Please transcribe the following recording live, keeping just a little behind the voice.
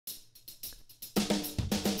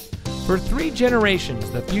For 3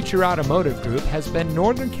 generations, the Future Automotive Group has been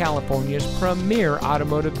Northern California's premier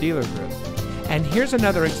automotive dealer group. And here's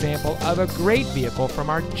another example of a great vehicle from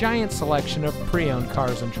our giant selection of pre-owned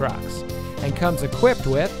cars and trucks. And comes equipped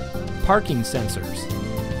with parking sensors,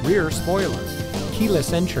 rear spoiler,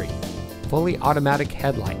 keyless entry, fully automatic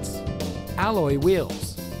headlights, alloy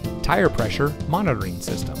wheels, tire pressure monitoring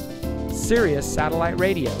system, Sirius satellite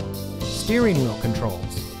radio, steering wheel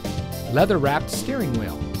controls, leather-wrapped steering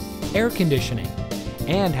wheel, air conditioning,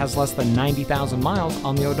 and has less than 90,000 miles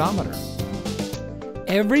on the odometer.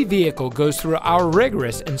 Every vehicle goes through our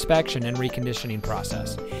rigorous inspection and reconditioning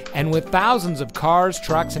process. And with thousands of cars,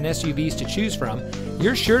 trucks, and SUVs to choose from,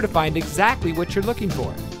 you're sure to find exactly what you're looking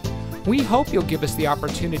for. We hope you'll give us the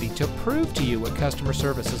opportunity to prove to you what customer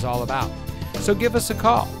service is all about. So give us a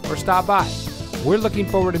call or stop by. We're looking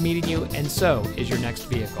forward to meeting you, and so is your next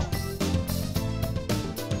vehicle.